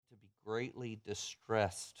greatly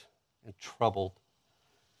distressed and troubled.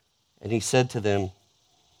 And he said to them,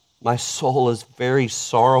 "My soul is very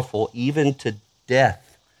sorrowful, even to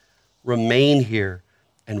death. Remain here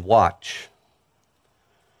and watch."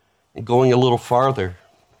 And going a little farther,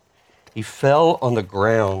 he fell on the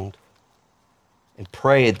ground and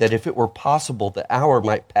prayed that if it were possible, the hour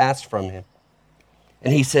might pass from him.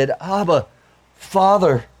 And he said, "Abba,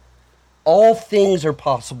 Father, all things are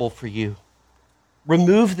possible for you.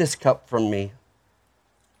 Remove this cup from me.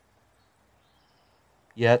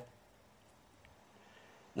 Yet,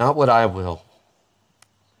 not what I will,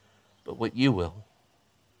 but what you will."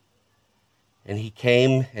 And he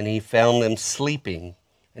came and he found them sleeping.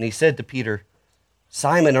 And he said to Peter,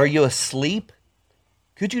 "Simon, are you asleep?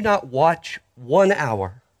 Could you not watch 1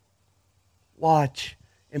 hour? Watch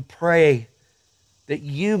and pray that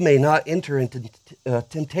you may not enter into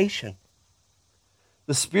temptation.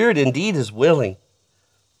 The spirit indeed is willing,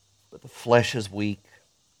 but the flesh is weak."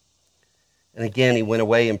 And again he went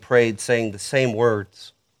away and prayed, saying the same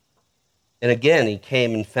words. And again he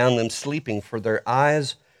came and found them sleeping, for their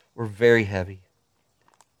eyes were very heavy.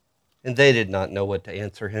 And they did not know what to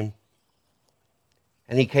answer him.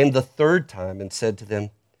 And he came the third time and said to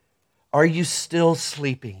them, "Are you still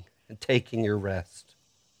sleeping and taking your rest?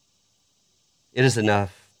 It is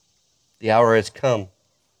enough. The hour has come.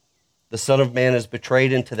 The Son of Man is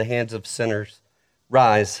betrayed into the hands of sinners.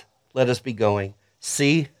 Rise, let us be going.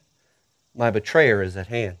 See, my betrayer is at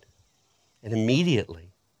hand." And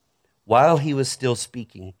immediately, while he was still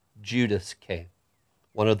speaking, Judas came,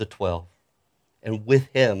 one of the 12, and with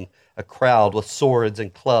him a crowd with swords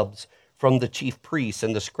and clubs from the chief priests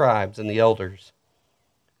and the scribes and the elders.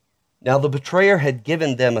 Now the betrayer had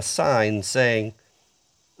given them a sign, saying,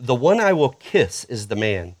 "The one I will kiss is the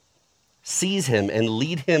man. Seize him and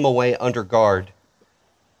lead him away under guard."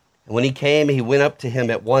 And when he came, he went up to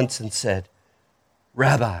him at once and said,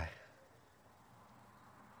 "Rabbi."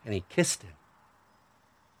 And he kissed him.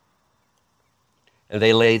 And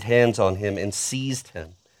they laid hands on him and seized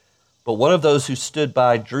him. But one of those who stood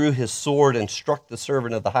by drew his sword and struck the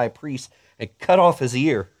servant of the high priest and cut off his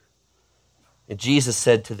ear. And Jesus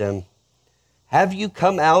said to them, "Have you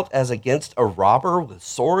come out as against a robber with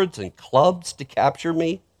swords and clubs to capture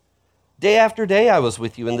me? Day after day I was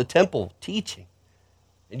with you in the temple teaching,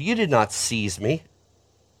 and you did not seize me.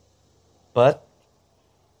 But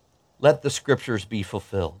let the scriptures be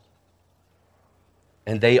fulfilled."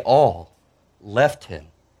 And they all left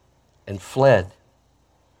him and fled.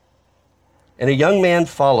 And a young man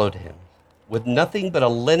followed him with nothing but a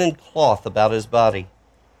linen cloth about his body.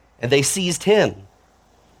 And they seized him,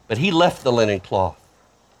 but he left the linen cloth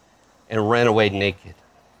and ran away naked.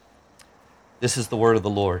 This is the word of the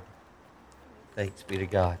Lord. Thanks be to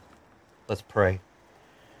God. Let's pray.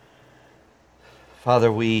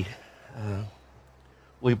 Father, we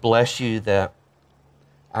bless you that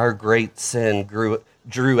our great sin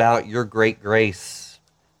drew out your great grace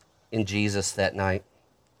in Jesus that night.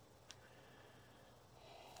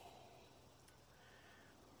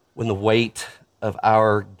 When the weight of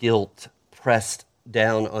our guilt pressed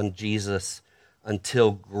down on Jesus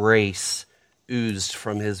until grace oozed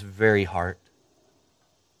from his very heart.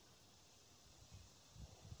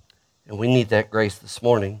 And we need that grace this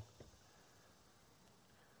morning.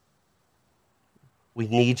 We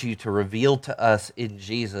need you to reveal to us in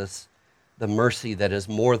Jesus the mercy that is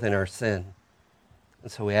more than our sin.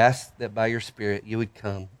 And so we ask that by your Spirit you would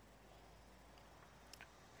come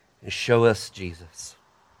and show us Jesus.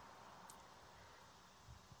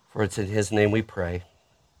 For it's in his name we pray.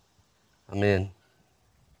 Amen.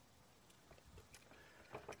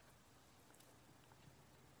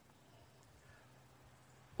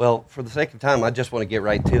 Well, for the sake of time, I just want to get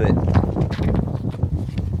right to it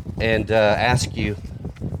and ask you,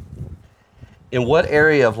 in what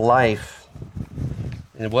area of life,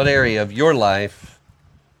 in what area of your life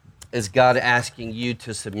is God asking you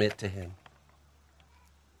to submit to him?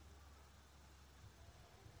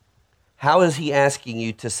 How is he asking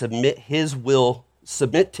you to submit to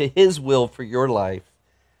his will for your life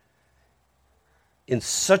in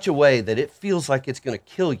such a way that it feels like it's going to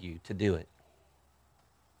kill you to do it?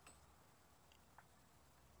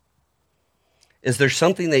 Is there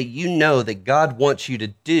something that you know that God wants you to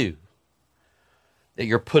do that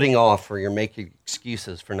you're putting off or you're making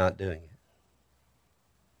excuses for not doing it?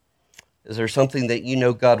 Is there something that you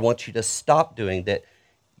know God wants you to stop doing that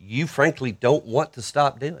you frankly don't want to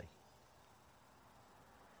stop doing?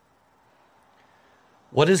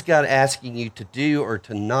 What is God asking you to do or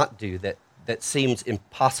to not do that seems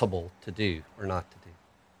impossible to do or not to do?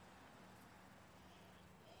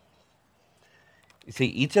 You see,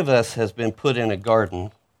 each of us has been put in a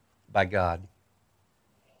garden by God.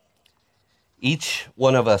 Each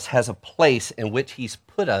one of us has a place in which he's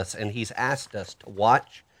put us, and he's asked us to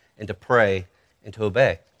watch and to pray and to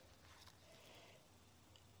obey.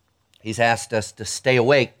 He's asked us to stay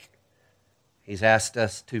awake. He's asked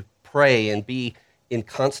us to pray and be in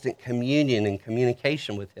constant communion and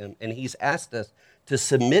communication with him. And he's asked us to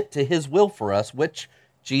submit to his will for us, which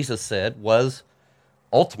Jesus said was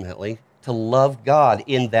ultimately to love God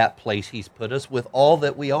in that place he's put us with all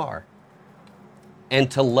that we are, and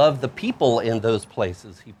to love the people in those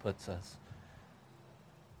places he puts us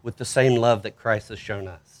with the same love that Christ has shown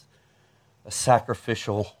us, a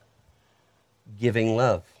sacrificial, giving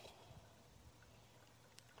love.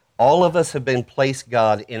 All of us have been placed,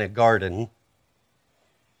 God, in a garden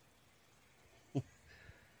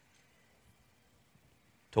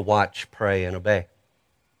to watch, pray, and obey.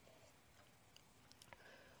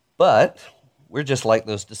 But we're just like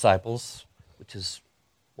those disciples, which is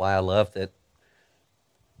why I love that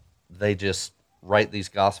they just write these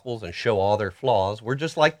Gospels and show all their flaws. We're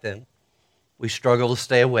just like them. We struggle to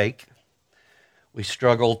stay awake. We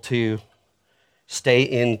struggle to stay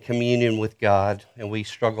in communion with God, and we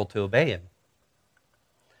struggle to obey him.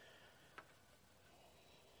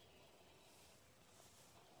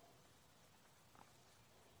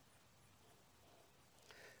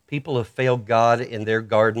 People have failed God in their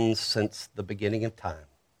gardens since the beginning of time.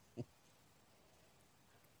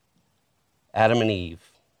 Adam and Eve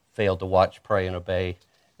failed to watch, pray, and obey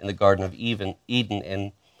in the Garden of Eden.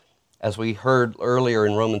 And as we heard earlier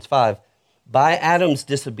in Romans 5, by Adam's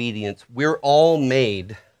disobedience, we're all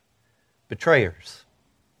made betrayers.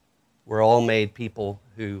 We're all made people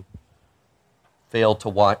who fail to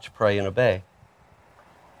watch, pray, and obey.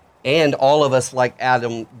 And all of us, like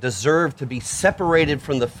Adam, deserve to be separated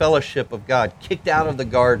from the fellowship of God, kicked out of the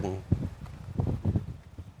garden,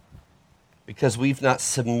 because we've not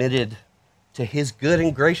submitted to his good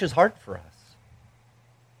and gracious heart for us.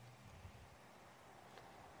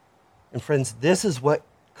 And friends, this is what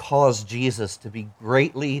caused Jesus to be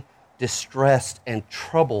greatly distressed and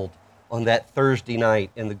troubled on that Thursday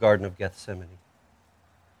night in the Garden of Gethsemane.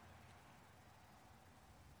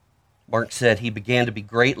 Mark said he began to be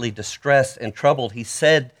greatly distressed and troubled. He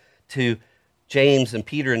said to James and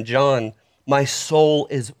Peter and John, "My soul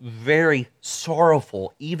is very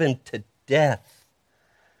sorrowful, even to death."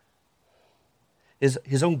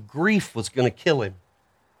 His own grief was going to kill him.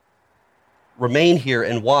 Remain here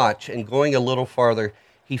and watch. And going a little farther,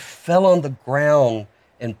 he fell on the ground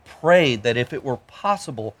and prayed that if it were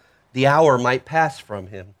possible, the hour might pass from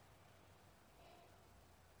him.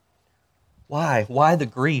 Why? Why the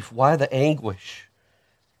grief? Why the anguish?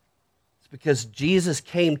 It's because Jesus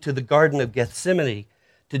came to the Garden of Gethsemane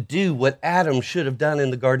to do what Adam should have done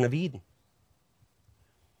in the Garden of Eden.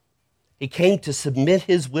 He came to submit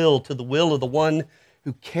his will to the will of the one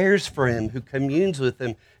who cares for him, who communes with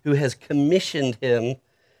him, who has commissioned him.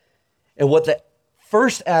 And what the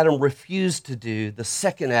first Adam refused to do, the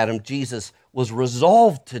second Adam, Jesus, was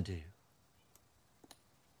resolved to do.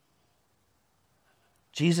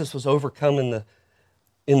 Jesus was overcome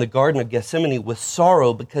in the Garden of Gethsemane with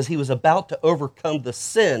sorrow because he was about to overcome the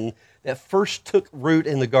sin that first took root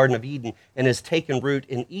in the Garden of Eden and has taken root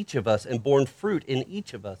in each of us and borne fruit in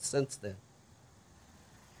each of us since then.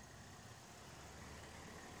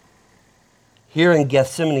 Here in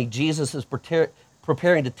Gethsemane, Jesus is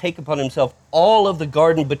preparing to take upon himself all of the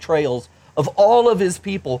garden betrayals of all of his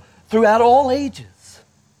people throughout all ages.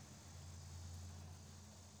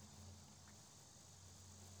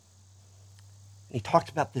 And he talked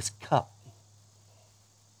about this cup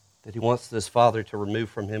that he wants his Father to remove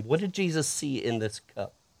from him. What did Jesus see in this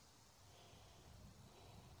cup?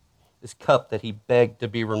 This cup that he begged to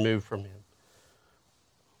be removed from him.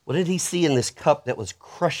 What did he see in this cup that was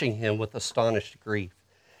crushing him with astonished grief?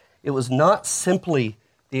 It was not simply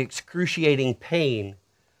the excruciating pain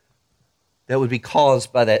that would be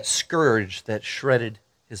caused by that scourge that shredded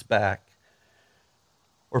his back,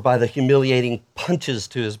 or by the humiliating punches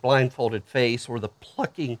to his blindfolded face, or the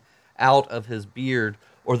plucking out of his beard,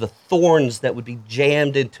 or the thorns that would be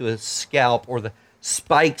jammed into his scalp, or the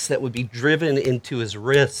spikes that would be driven into his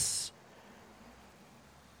wrists,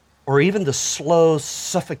 or even the slow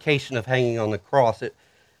suffocation of hanging on the cross.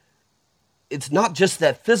 It's not just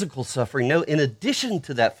that physical suffering. No, in addition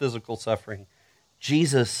to that physical suffering,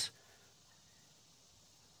 Jesus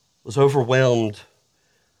was overwhelmed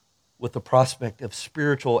with the prospect of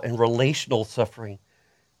spiritual and relational suffering,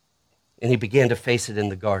 and he began to face it in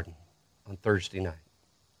the garden on Thursday night.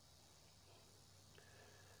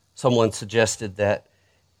 Someone suggested that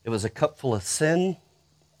it was a cup full of sin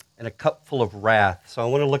and a cup full of wrath. So I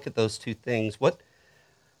want to look at those two things. What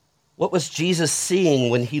What was Jesus seeing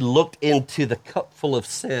when he looked into the cup full of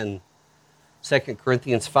sin? 2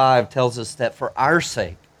 Corinthians 5 tells us that for our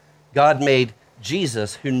sake, God made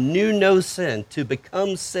Jesus, who knew no sin, to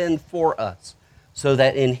become sin for us, so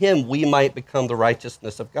that in him we might become the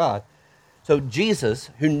righteousness of God. So Jesus,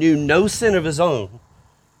 who knew no sin of his own,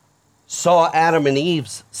 saw Adam and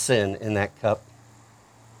Eve's sin in that cup.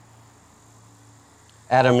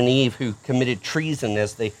 Adam and Eve, who committed treason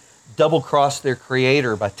as they double-crossed their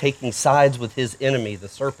Creator by taking sides with his enemy, the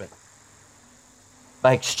serpent,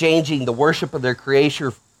 by exchanging the worship of their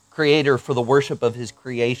Creator for the worship of his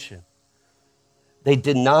creation. They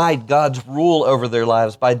denied God's rule over their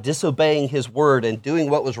lives by disobeying his word and doing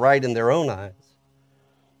what was right in their own eyes.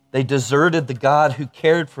 They deserted the God who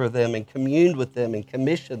cared for them and communed with them and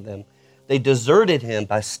commissioned them. They deserted him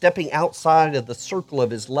by stepping outside of the circle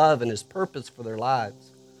of his love and his purpose for their lives.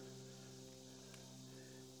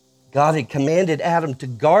 God had commanded Adam to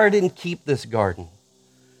guard and keep this garden.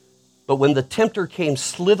 But when the tempter came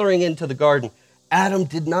slithering into the garden, Adam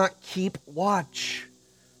did not keep watch.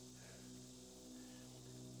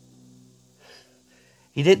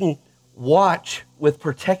 He didn't watch with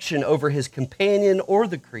protection over his companion or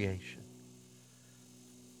the creation.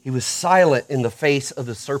 He was silent in the face of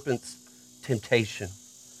the serpent's temptation.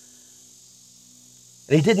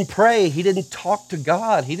 And he didn't pray. He didn't talk to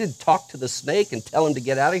God. He didn't talk to the snake and tell him to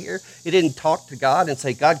get out of here. He didn't talk to God and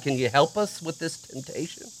say, God, can you help us with this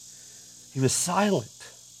temptation? He was silent.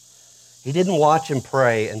 He didn't watch and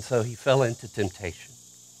pray, and so he fell into temptation.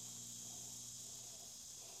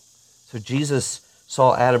 So Jesus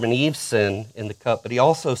saw Adam and Eve's sin in the cup, but he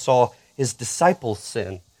also saw his disciples'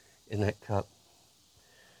 sin in that cup.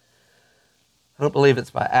 I don't believe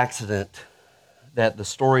it's by accident that the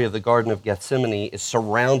story of the Garden of Gethsemane is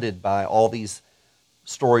surrounded by all these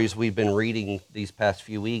stories we've been reading these past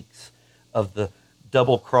few weeks of the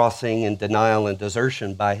double-crossing and denial and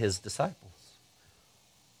desertion by his disciples.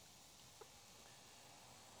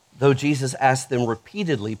 Though Jesus asked them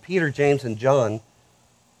repeatedly, Peter, James, and John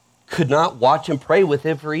could not watch and pray with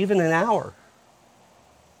him for even an hour.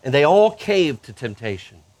 And they all caved to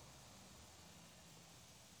temptation.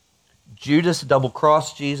 Judas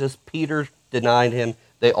double-crossed Jesus. Peter denied him.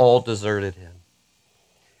 They all deserted him.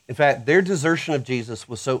 In fact, their desertion of Jesus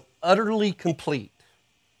was so utterly complete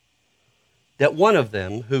that one of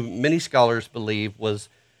them, who many scholars believe was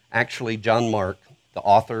actually John Mark, the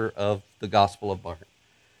author of the Gospel of Mark,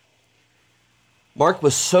 Mark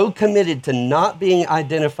was so committed to not being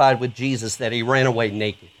identified with Jesus that he ran away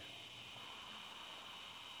naked.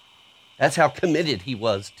 That's how committed he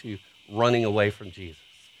was to running away from Jesus.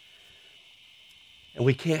 And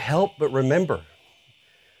we can't help but remember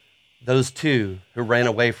those two who ran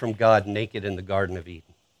away from God naked in the Garden of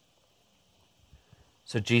Eden.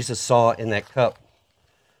 So Jesus saw in that cup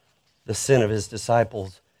the sin of his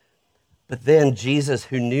disciples. But then Jesus,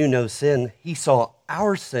 who knew no sin, he saw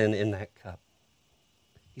our sin in that cup.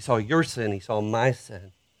 He saw your sin, he saw my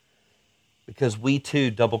sin, because we too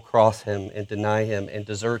double-cross him and deny him and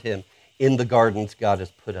desert him in the gardens God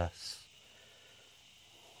has put us.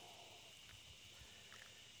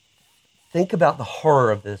 Think about the horror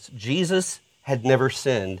of this. Jesus had never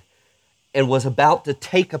sinned and was about to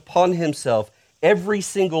take upon himself every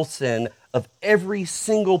single sin of every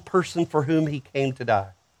single person for whom he came to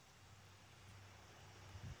die.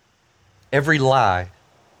 Every lie,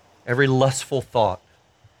 every lustful thought,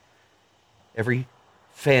 every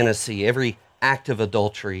fantasy, every act of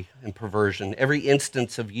adultery and perversion, every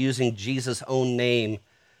instance of using Jesus' own name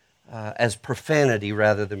as profanity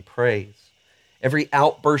rather than praise, every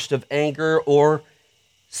outburst of anger or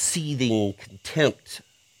seething contempt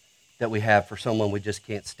that we have for someone we just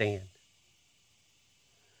can't stand,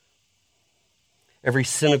 every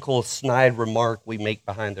cynical, snide remark we make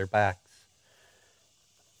behind their backs,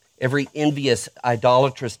 every envious,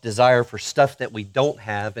 idolatrous desire for stuff that we don't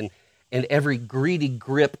have, and every greedy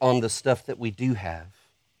grip on the stuff that we do have.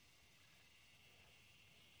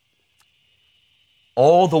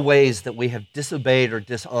 All the ways that we have disobeyed or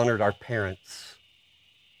dishonored our parents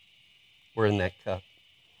were in that cup.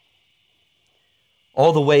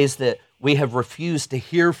 All the ways that we have refused to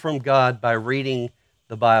hear from God by reading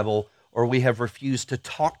the Bible, or we have refused to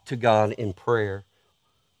talk to God in prayer.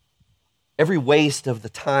 Every waste of the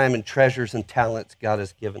time and treasures and talents God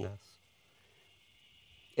has given us.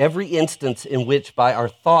 Every instance in which by our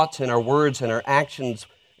thoughts and our words and our actions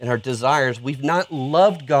and our desires, we've not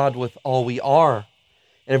loved God with all we are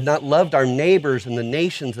and have not loved our neighbors and the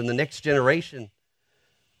nations and the next generation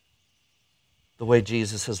the way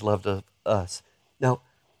Jesus has loved us. Now,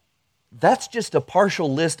 that's just a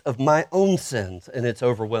partial list of my own sins, and it's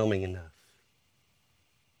overwhelming enough.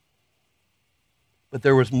 but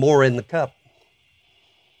there was more in the cup.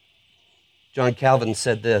 John Calvin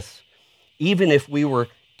said this: even if we were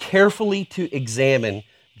carefully to examine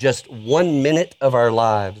just 1 minute of our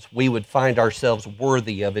lives, we would find ourselves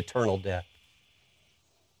worthy of eternal death.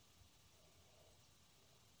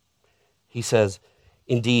 He says,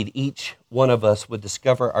 indeed, each one of us would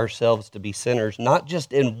discover ourselves to be sinners, not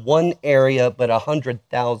just in one area, but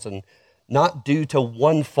 100,000, not due to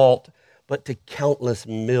one fault, but to countless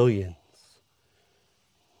millions.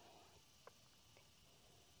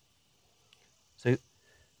 So,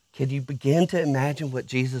 can you begin to imagine what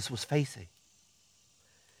Jesus was facing?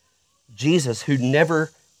 Jesus, who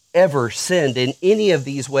never, ever sinned in any of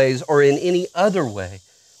these ways or in any other way,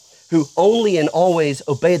 who only and always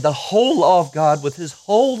obeyed the whole law of God with his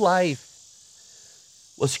whole life,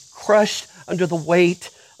 was crushed under the weight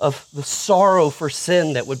of the sorrow for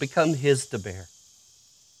sin that would become his to bear.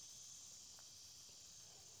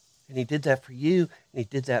 And he did that for you, and he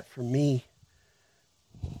did that for me.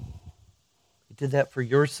 He did that for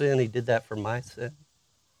your sin, he did that for my sin.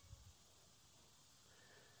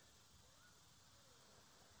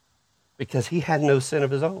 Because he had no sin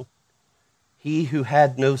of his own. He who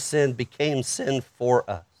had no sin became sin for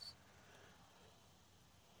us.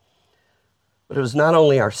 But it was not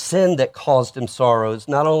only our sin that caused him sorrow. It's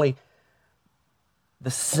not only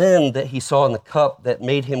the sin that he saw in the cup that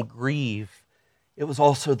made him grieve. It was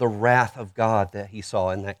also the wrath of God that he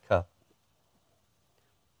saw in that cup.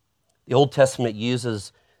 The Old Testament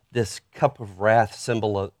uses this cup of wrath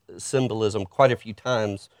symbolism quite a few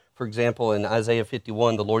times. For example, in Isaiah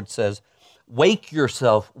 51, the Lord says, wake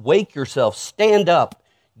yourself, stand up,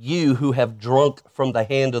 you who have drunk from the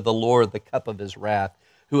hand of the Lord the cup of his wrath,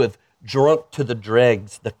 who have drunk to the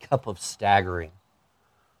dregs the cup of staggering.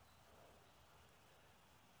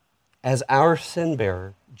 As our sin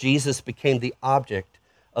bearer, Jesus became the object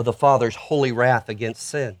of the Father's holy wrath against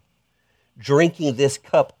sin. Drinking this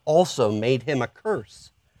cup also made him a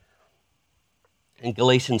curse. And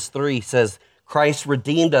Galatians 3 says, Christ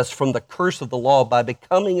redeemed us from the curse of the law by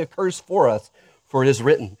becoming a curse for us, for it is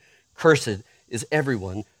written, cursed is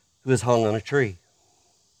everyone who is hung on a tree.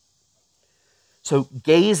 So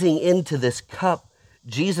gazing into this cup,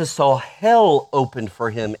 Jesus saw hell opened for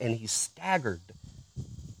him and he staggered.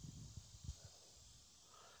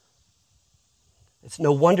 It's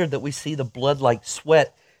no wonder that we see the blood like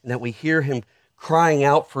sweat and that we hear him crying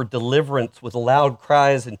out for deliverance with loud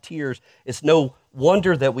cries and tears. It's no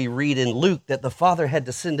wonder that we read in Luke that the Father had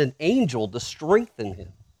to send an angel to strengthen him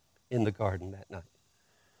in the garden that night.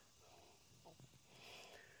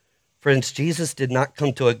 Friends, Jesus did not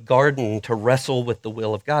come to a garden to wrestle with the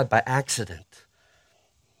will of God by accident.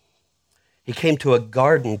 He came to a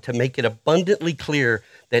garden to make it abundantly clear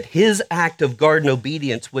that his act of garden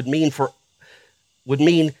obedience would mean for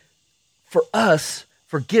us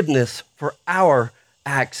forgiveness for our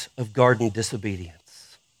acts of garden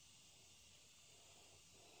disobedience.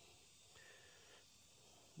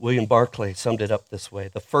 William Barclay summed it up this way: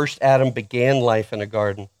 the first Adam began life in a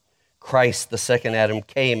garden. Christ, the second Adam,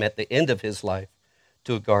 came at the end of his life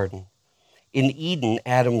to a garden. In Eden,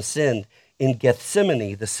 Adam sinned. In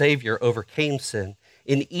Gethsemane, the Savior overcame sin.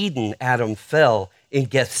 In Eden, Adam fell. In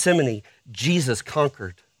Gethsemane, Jesus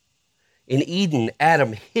conquered. In Eden,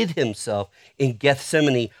 Adam hid himself. In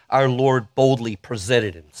Gethsemane, our Lord boldly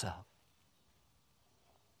presented himself.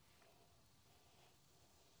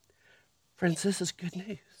 Friends, this is good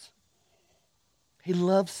news. He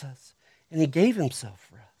loves us, and he gave himself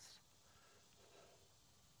for us.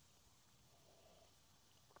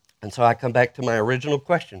 And so I come back to my original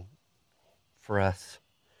question for us.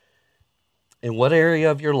 In what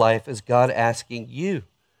area of your life is God asking you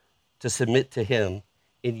to submit to him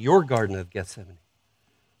in your Garden of Gethsemane?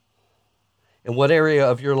 In what area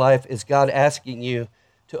of your life is God asking you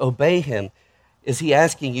to obey him? Is he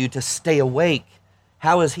asking you to stay awake?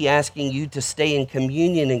 How is he asking you to stay in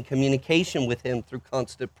communion and communication with him through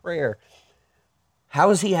constant prayer?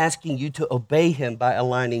 How is he asking you to obey him by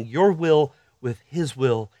aligning your will with his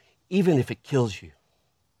will, even if it kills you?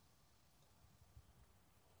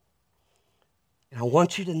 And I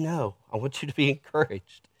want you to know, I want you to be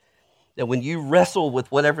encouraged that when you wrestle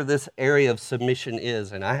with whatever this area of submission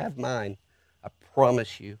is, and I have mine, I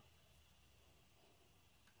promise you,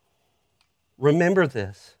 remember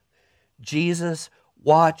this: Jesus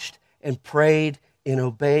watched and prayed and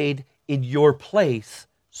obeyed in your place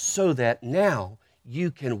so that now you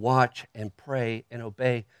can watch and pray and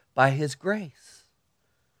obey by his grace.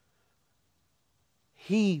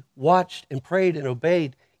 He watched and prayed and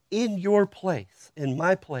obeyed in your place, in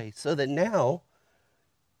my place, so that now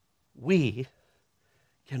we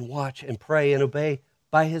can watch and pray and obey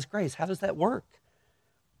by his grace. How does that work?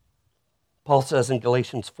 Paul says in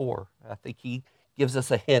Galatians 4, I think he gives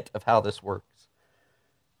us a hint of how this works.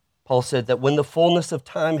 Paul said that when the fullness of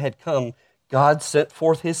time had come, God sent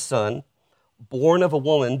forth his Son, born of a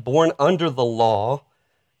woman, born under the law,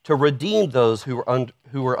 to redeem those who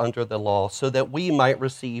were under the law, so that we might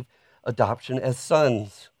receive adoption as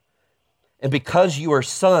sons. And because you are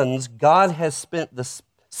sons, God has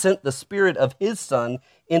sent the Spirit of his Son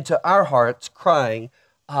into our hearts, crying,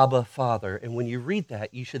 Abba, Father. And when you read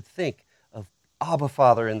that, you should think of Abba,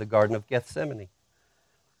 Father in the Garden of Gethsemane.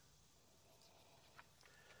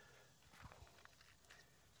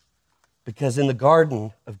 Because in the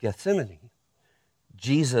Garden of Gethsemane,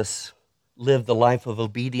 Jesus lived the life of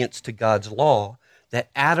obedience to God's law that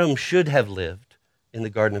Adam should have lived in the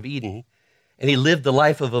Garden of Eden, and he lived the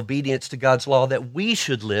life of obedience to God's law that we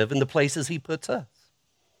should live in the places he puts us.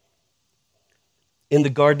 In the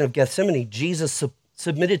Garden of Gethsemane, Jesus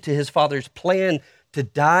submitted to his Father's plan to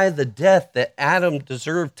die the death that Adam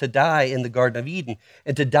deserved to die in the Garden of Eden,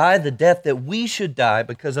 and to die the death that we should die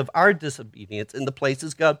because of our disobedience in the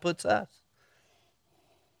places God puts us.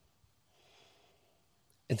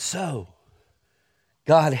 And so,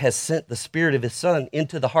 God has sent the Spirit of his Son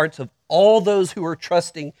into the hearts of all those who are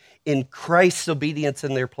trusting in Christ's obedience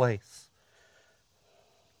in their place.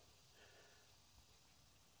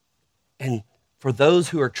 And for those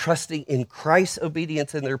who are trusting in Christ's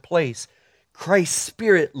obedience in their place, Christ's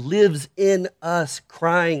Spirit lives in us,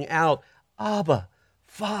 crying out, Abba,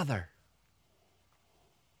 Father.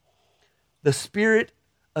 The Spirit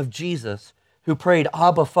of Jesus, who prayed,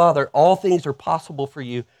 Abba, Father, all things are possible for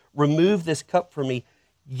you. Remove this cup from me,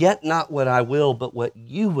 yet not what I will, but what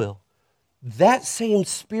you will. That same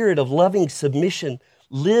spirit of loving submission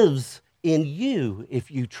lives in you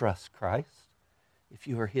if you trust Christ, if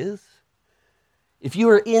you are his. If you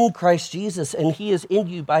are in Christ Jesus and he is in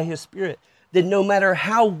you by his Spirit, then no matter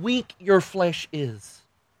how weak your flesh is,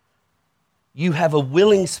 you have a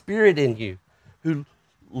willing spirit in you who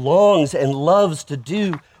longs and loves to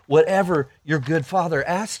do whatever your good Father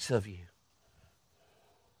asks of you.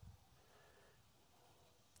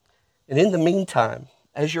 And in the meantime,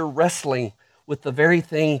 as you're wrestling with the very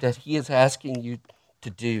thing that he is asking you to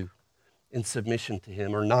do in submission to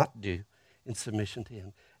him or not do in submission to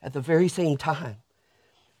him, at the very same time,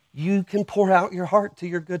 you can pour out your heart to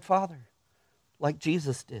your good Father like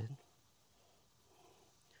Jesus did.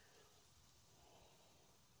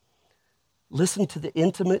 Listen to the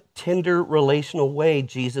intimate, tender, relational way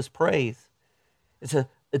Jesus prays. It's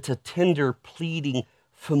a tender, pleading,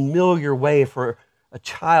 familiar way for a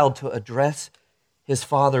child to address his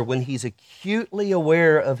father when he's acutely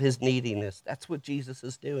aware of his neediness. That's what Jesus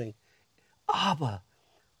is doing. Abba,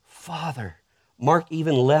 Father. Mark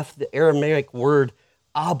even left the Aramaic word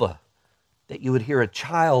Abba that you would hear a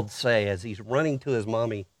child say as he's running to his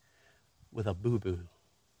mommy with a boo-boo.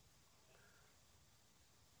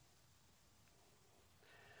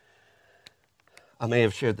 I may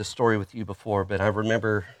have shared this story with you before, but I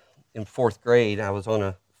remember in 4th grade, I was on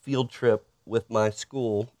a field trip with my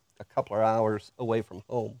school a couple of hours away from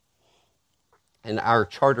home. And our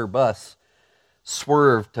charter bus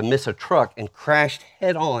swerved to miss a truck and crashed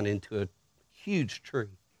head on into a huge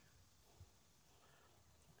tree.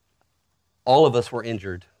 All of us were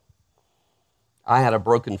injured. I had a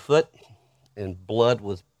broken foot and blood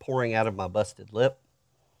was pouring out of my busted lip.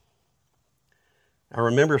 I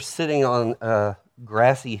remember sitting on a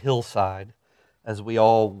grassy hillside as we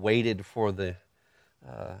all waited for the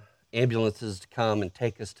ambulances to come and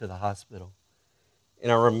take us to the hospital.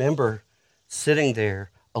 And I remember sitting there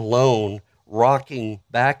alone, rocking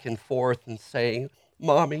back and forth and saying,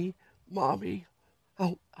 Mommy, Mommy,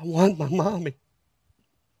 I want my mommy.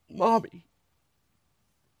 Mommy.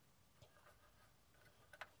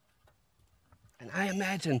 And I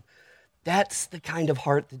imagine that's the kind of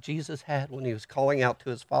heart that Jesus had when he was calling out to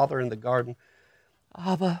his Father in the garden.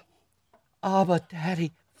 Abba, Abba,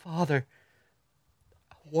 Daddy, Father,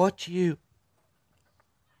 I want you.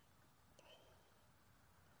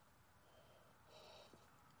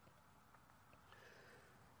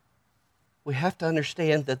 We have to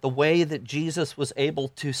understand that the way that Jesus was able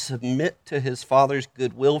to submit to his Father's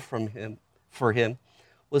goodwill for him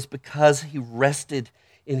was because he rested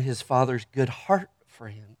in his Father's good heart for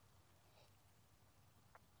him.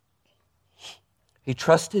 He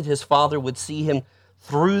trusted his Father would see him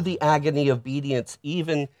through the agony of obedience,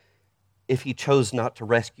 even if he chose not to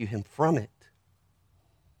rescue him from it.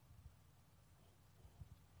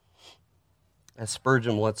 As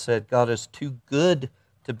Spurgeon once said, God is too good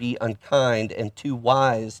to be unkind and too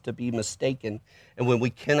wise to be mistaken. And when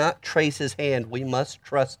we cannot trace his hand, we must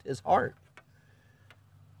trust his heart.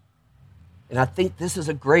 And I think this is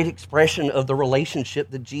a great expression of the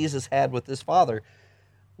relationship that Jesus had with his Father.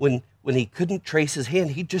 When he couldn't trace his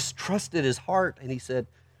hand, he just trusted his heart, and he said,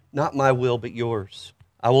 not my will, but yours.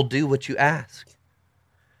 I will do what you ask.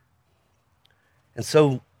 And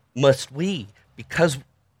so must we, because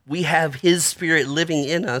we have his Spirit living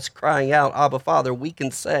in us, crying out, Abba, Father, we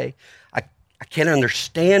can say, I can't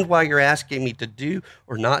understand why you're asking me to do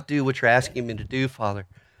or not do what you're asking me to do, Father.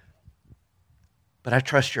 But I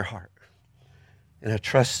trust your heart. And I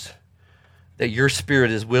trust that your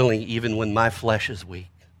Spirit is willing even when my flesh is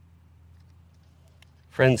weak.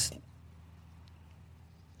 Friends,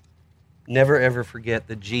 never ever forget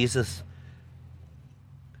that Jesus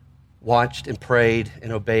watched and prayed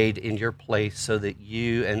and obeyed in your place so that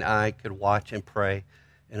you and I could watch and pray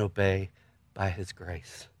and obey by his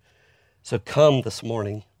grace. So come this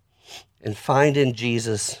morning and find in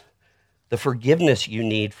Jesus the forgiveness you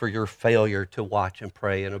need for your failure to watch and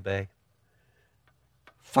pray and obey.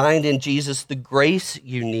 Find in Jesus the grace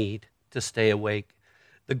you need to stay awake,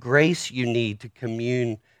 the grace you need to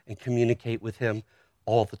commune and communicate with him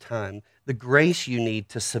all the time, the grace you need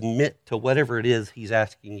to submit to whatever it is he's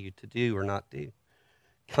asking you to do or not do.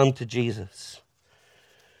 Come to Jesus.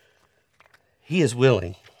 He is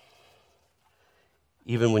willing,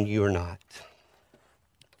 even when you are not.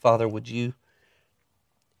 Father, would you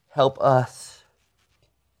help us?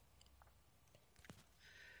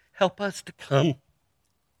 Help us to come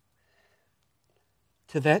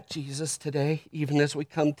to that Jesus today, even as we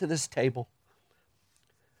come to this table,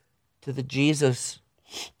 to the Jesus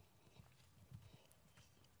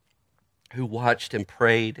who watched and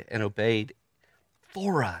prayed and obeyed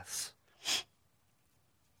for us,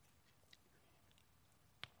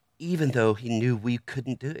 even though he knew we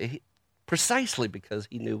couldn't do it, precisely because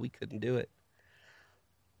he knew we couldn't do it.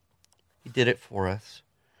 He did it for us.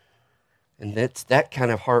 And that's that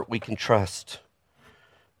kind of heart we can trust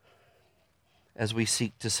as we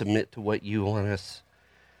seek to submit to what you want us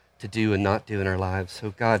to do and not do in our lives.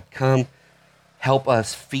 So God, come, help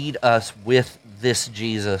us, feed us with this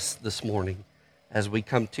Jesus this morning as we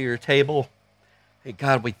come to your table. Hey,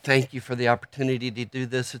 God, we thank you for the opportunity to do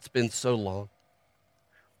this. It's been so long.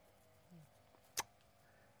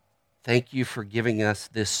 Thank you for giving us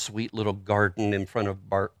this sweet little garden in front of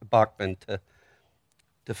Bachman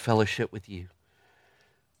to fellowship with you.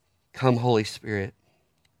 Come, Holy Spirit,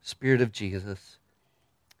 Spirit of Jesus,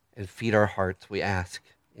 and feed our hearts, we ask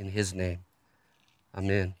in his name.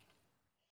 Amen.